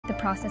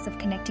process of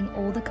connecting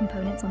all the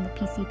components on the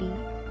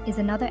PCB, is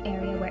another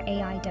area where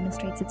AI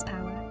demonstrates its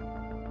power.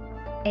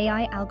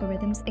 AI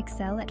algorithms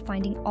excel at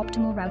finding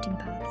optimal routing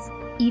paths,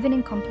 even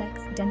in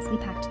complex, densely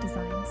packed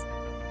designs.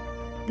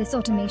 This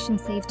automation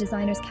saves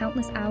designers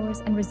countless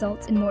hours and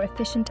results in more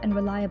efficient and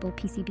reliable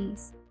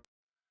PCBs.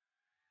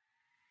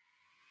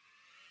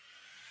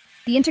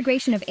 The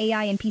integration of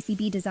AI in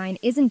PCB design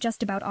isn't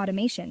just about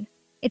automation.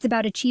 It's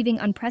about achieving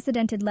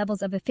unprecedented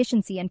levels of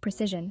efficiency and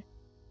precision.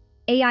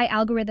 AI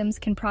algorithms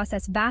can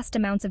process vast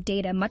amounts of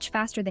data much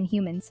faster than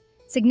humans,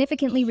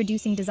 significantly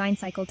reducing design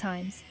cycle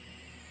times.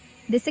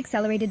 This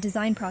accelerated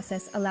design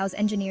process allows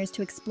engineers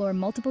to explore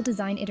multiple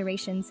design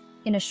iterations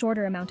in a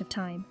shorter amount of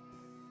time.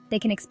 They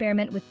can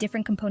experiment with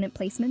different component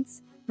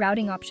placements,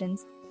 routing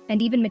options,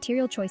 and even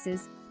material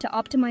choices to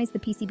optimize the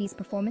PCB's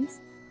performance,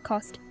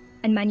 cost,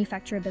 and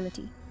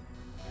manufacturability.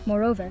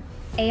 Moreover,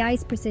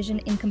 AI's precision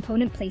in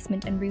component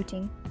placement and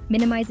routing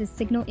minimizes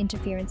signal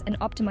interference and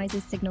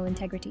optimizes signal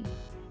integrity.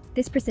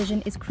 This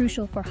precision is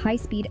crucial for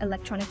high-speed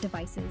electronic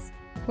devices,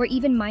 where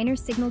even minor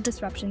signal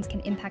disruptions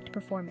can impact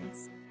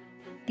performance.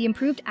 The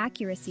improved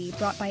accuracy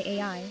brought by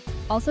AI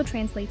also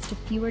translates to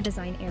fewer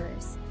design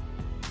errors.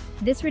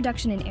 This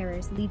reduction in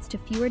errors leads to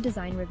fewer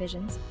design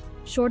revisions,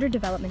 shorter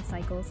development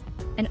cycles,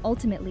 and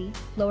ultimately,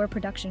 lower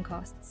production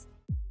costs.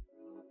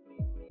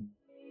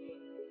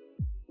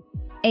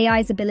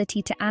 AI's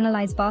ability to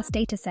analyze vast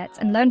datasets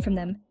and learn from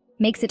them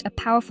makes it a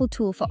powerful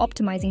tool for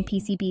optimizing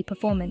PCB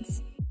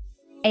performance.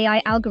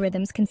 AI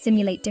algorithms can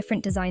simulate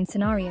different design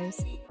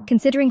scenarios,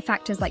 considering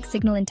factors like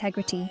signal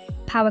integrity,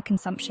 power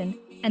consumption,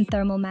 and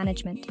thermal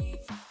management.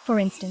 For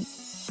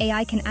instance,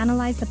 AI can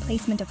analyze the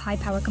placement of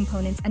high-power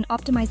components and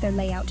optimize their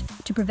layout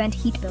to prevent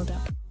heat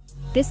buildup.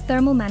 This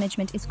thermal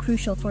management is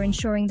crucial for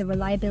ensuring the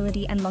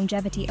reliability and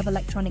longevity of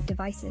electronic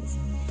devices.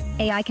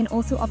 AI can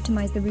also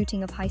optimize the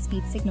routing of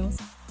high-speed signals,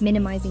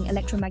 minimizing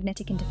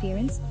electromagnetic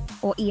interference,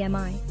 or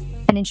EMI,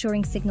 and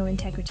ensuring signal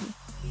integrity.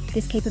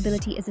 This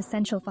capability is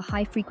essential for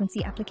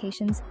high-frequency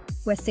applications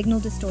where signal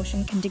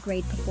distortion can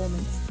degrade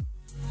performance.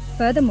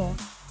 Furthermore,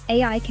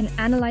 AI can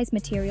analyze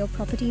material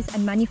properties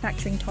and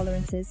manufacturing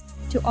tolerances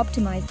to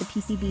optimize the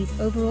PCB's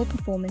overall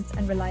performance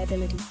and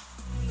reliability.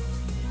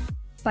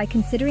 By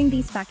considering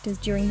these factors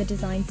during the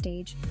design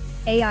stage,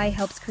 AI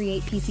helps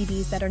create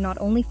PCBs that are not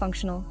only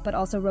functional, but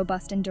also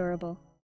robust and durable.